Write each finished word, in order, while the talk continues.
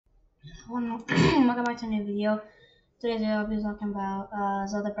Welcome back to a new video. Today's video I'll be talking about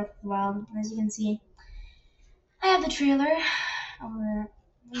Zelda Breath of the Wild. As you can see, I have the trailer over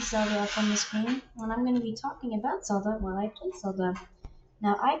Zelda up on the screen, and I'm going to be talking about Zelda while I play Zelda.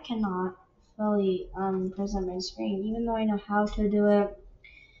 Now, I cannot fully present my screen, even though I know how to do it.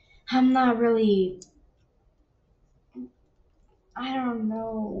 I'm not really, I don't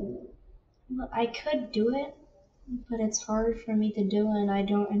know, I could do it, but it's hard for me to do, and I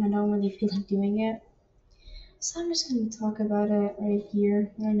don't really feel like doing it. So I'm just gonna talk about it right here.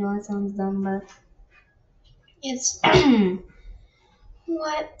 I know it sounds dumb, but it's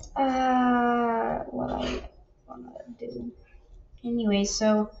what I wanna do. Anyway,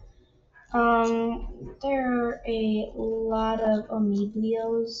 so there are a lot of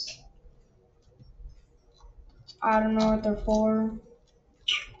amiiblios. I don't know what they're for.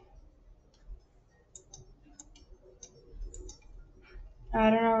 I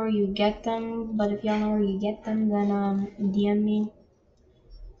don't know where you get them, but if y'all know where you get them, then DM me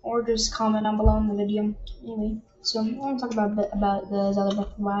or just comment down below in the video. Anyway, so I'm gonna talk about a bit about the Zelda Breath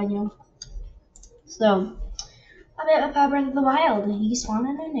of the Wild, So, a bit about Breath of the Wild. You spawn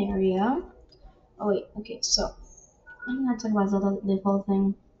in an area. Oh wait, okay, so I'm gonna talk about Zelda, the whole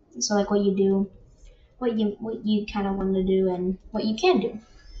thing. So like what you do, what you kind of want to do, and what you can do.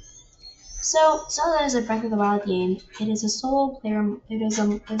 So Zelda is a Breath of the Wild game. It is a solo player. It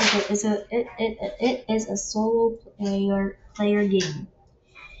is a solo player game.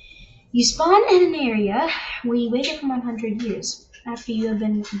 You spawn in an area where you waited for 100 years after you have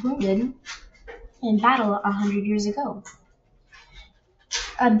been wounded in battle 100 years ago.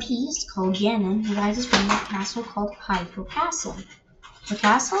 A beast called Ganon rises from a castle called Hyrule Castle. The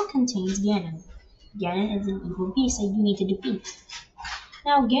castle contains Ganon. Ganon is an evil beast that you need to defeat.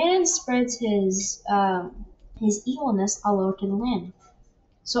 Now Ganon spreads his evilness all over the land.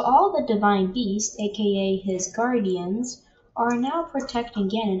 So all the divine beasts, aka his guardians, are now protecting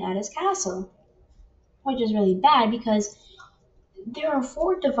Ganon at his castle. Which is really bad because there are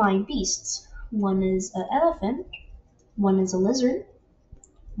 4 divine beasts. One is an elephant, one is a lizard,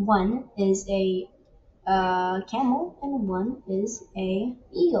 one is a camel, and one is a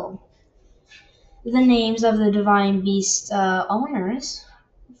eagle. The names of the divine beast owners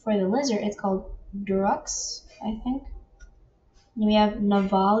for the lizard, it's called Durux, I think. Then we have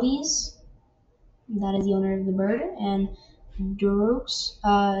Navalis, that is the owner of the bird, and Durux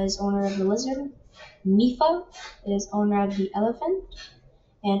is owner of the lizard. Mifa is owner of the elephant,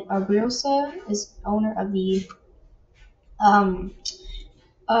 and Arbrosa is owner of the what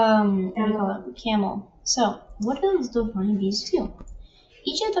do you call it? Camel. So, what do those divine beasts do?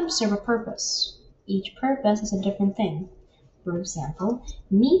 Each of them serve a purpose. Each purpose is a different thing. For example,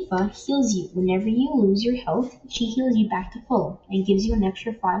 Mifa heals you. Whenever you lose your health, she heals you back to full and gives you an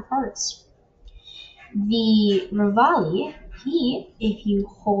extra 5 hearts. The Revali, if you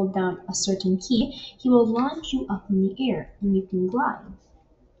hold down a certain key, he will launch you up in the air and you can glide.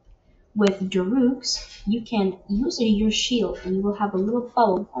 With Darux, you can use your shield and you will have a little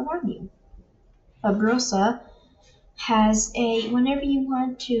bubble around you. Abrosa has whenever you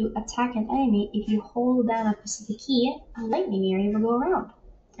want to attack an enemy, if you hold down a specific key, a lightning area will go around.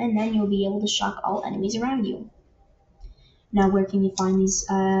 And then you'll be able to shock all enemies around you. Now where can you find these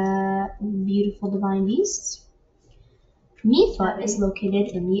beautiful divine beasts? Mifa is located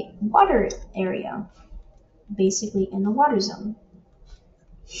in the water area, basically in the water zone.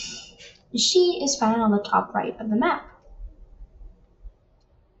 She is found on the top right of the map.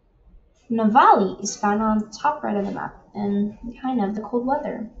 Navali is found on the top right of the map and kind of the cold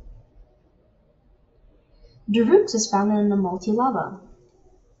weather. Darux is found in the multi-lava,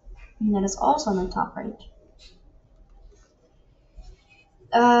 and that is also on the top right.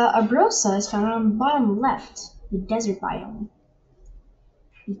 Abrosa is found on the bottom left, the desert biome.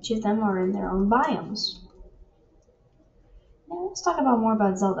 Each of them are in their own biomes. Now let's talk more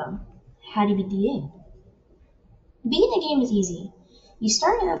about Zelda. How do you beat the game? Beating the game is easy. You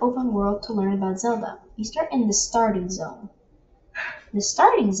start in an open world to learn about Zelda. You start in the starting zone. The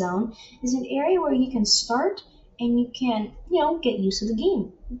starting zone is an area where you can start and you can, get used to the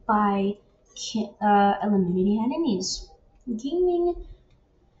game by eliminating enemies, gaining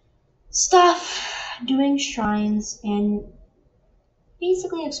stuff, doing shrines, and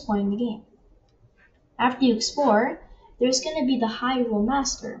basically exploring the game. After you explore, there's going to be the Hyrule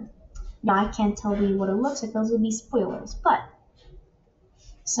Master. Now, I can't tell you what it looks like, those will be spoilers, but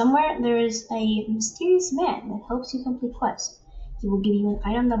somewhere there is a mysterious man that helps you complete quests. He will give you an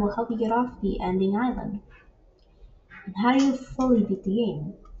item that will help you get off the ending island. And how do you fully beat the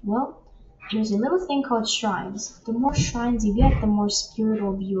game? Well, There's a little thing called shrines. The more shrines you get, the more spirit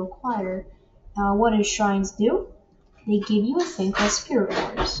orb you acquire. What do shrines do? They give you a thing called spirit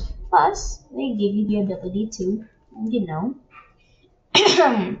orbs. Plus, they give you the ability to, you know,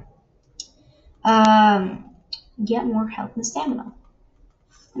 um, get more health and stamina.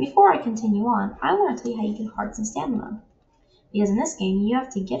 Before I continue on, I want to tell you how you get hearts and stamina. Because in this game, you have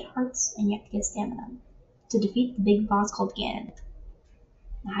to get hearts and you have to get stamina to defeat the big boss called Ganon.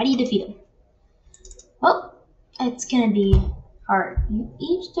 Now, how do you defeat him? Well, it's gonna be hard.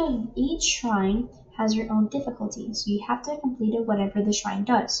 Each shrine has your own difficulty, so you have to complete it whatever the shrine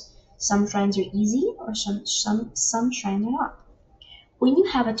does. Some shrines are easy, or some shrines are not. When you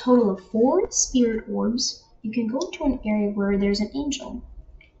have a total of 4 spirit orbs, you can go to an area where there's an angel.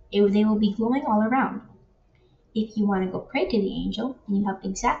 They will be glowing all around. If you want to go pray to the angel and you have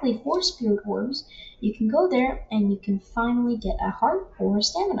exactly 4 spirit orbs, you can go there and you can finally get a heart or a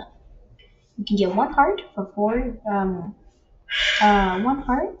stamina. You can get 1 heart for 4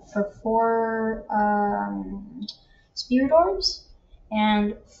 spirit orbs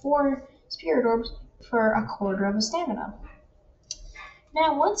and 4 spirit orbs for a quarter of a stamina.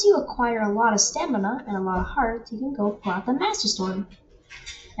 Now, once you acquire a lot of stamina and a lot of hearts, you can go pull out the Master Sword.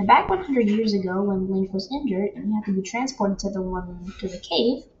 And back 100 years ago, when Link was injured and he had to be transported to the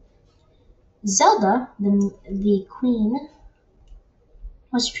cave, Zelda, the queen,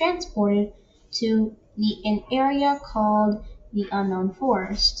 was transported to an area called the Unknown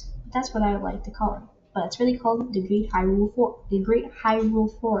Forest. That's what I would like to call it, but it's really called the Great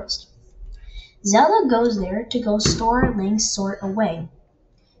Hyrule Forest. Zelda goes there to go store Link's sword away.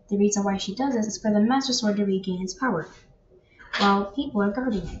 The reason why she does this is for the Master Sword to regain its power, while people are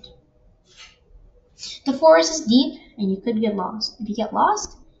guarding it. The forest is deep, and you could get lost. If you get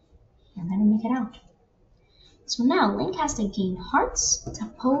lost, you'll never make it out. So now Link has to gain hearts to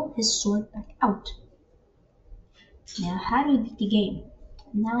pull his sword back out. Now, how do you beat the game?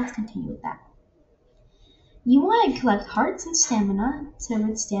 Now let's continue with that. You want to collect hearts and stamina to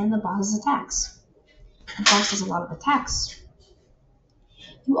withstand the boss's attacks. The boss does a lot of attacks.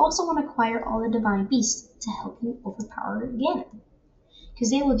 You also want to acquire all the divine beasts to help you overpower Ganon, because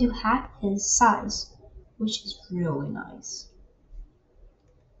they will do half his size, which is really nice.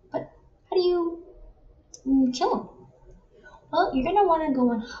 But how do you kill him? Well, you're going to want to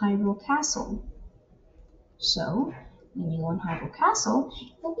go in Hyrule Castle. So, when you go in Hyrule Castle,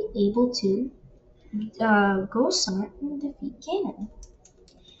 you'll be able to go somewhere and defeat Ganon.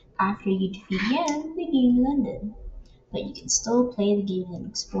 After you defeat Ganon, the game will end. But you can still play the game and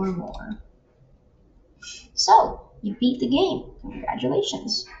explore more. So, you beat the game.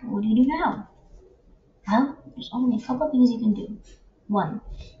 Congratulations. What do you do now? Well, there's only a couple things you can do. 1,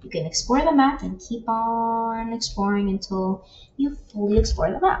 you can explore the map and keep on exploring until you fully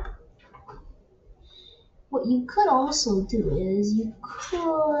explore the map. What you could also do is you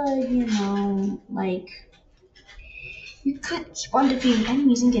could, you could keep on defeating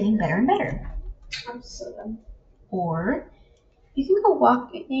enemies and getting better and better. I'm so done. Or you can go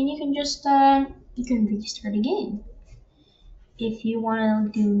walk and you can just you can restart a game. If you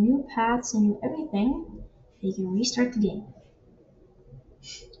want to do new paths and everything, you can restart the game.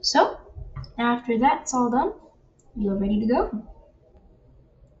 So after that's all done, you're ready to go.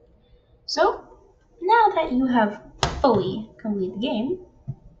 So now that you have fully completed the game,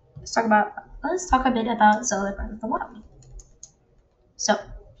 let's talk a bit about Zelda Breath of the Wild. So,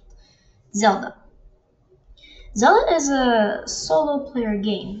 Zelda. Zelda is a solo player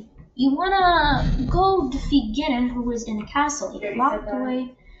game. You wanna go defeat Ganon, who is in the castle. He locked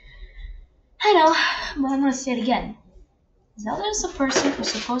away. I know, but I'm gonna say it again. Zelda is the person who's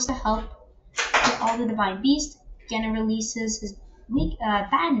supposed to help get all the divine beasts. Ganon releases his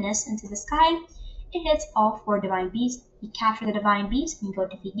badness into the sky. It hits all 4 divine beasts. You capture the divine beast and you go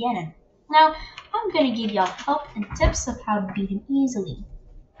defeat Ganon. Now, I'm gonna give y'all help and tips of how to beat him easily.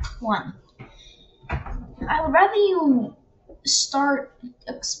 1. I would rather you start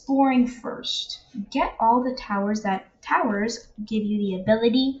exploring first. Get all the towers. Towers give you the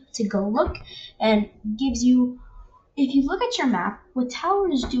ability to go look and gives you, if you look at your map, what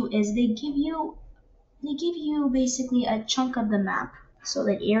towers do is they give you basically a chunk of the map. So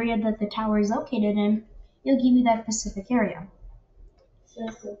that area that the tower is located in, it'll give you that specific area.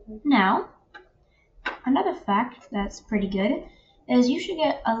 Now, another fact that's pretty good is you should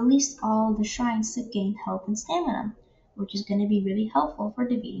get at least all the shrines to gain health and stamina, which is going to be really helpful for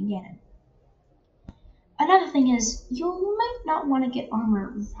defeating Ganon. Another thing is, you might not want to get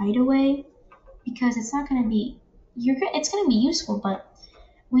armor right away, because it's not going to be, it's going to be useful, but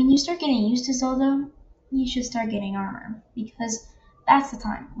when you start getting used to Zelda, you should start getting armor, because that's the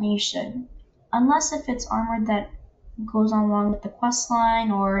time when you should. unless if it's armor that goes along with the quest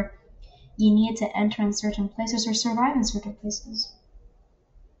line, or you need to enter in certain places or survive in certain places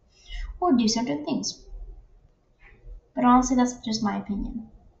or do certain things. But honestly, that's just my opinion.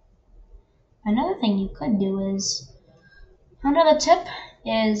 Another thing you could do is, another tip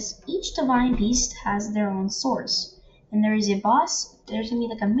is, each divine beast has their own source. And there is a boss, there's gonna be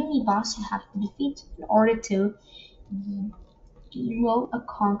like a mini boss you have to defeat in order to, well,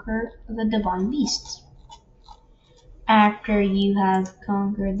 conquer the divine beasts. After you have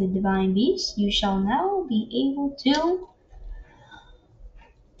conquered the divine beast, you shall now be able to,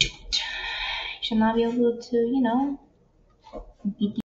 beat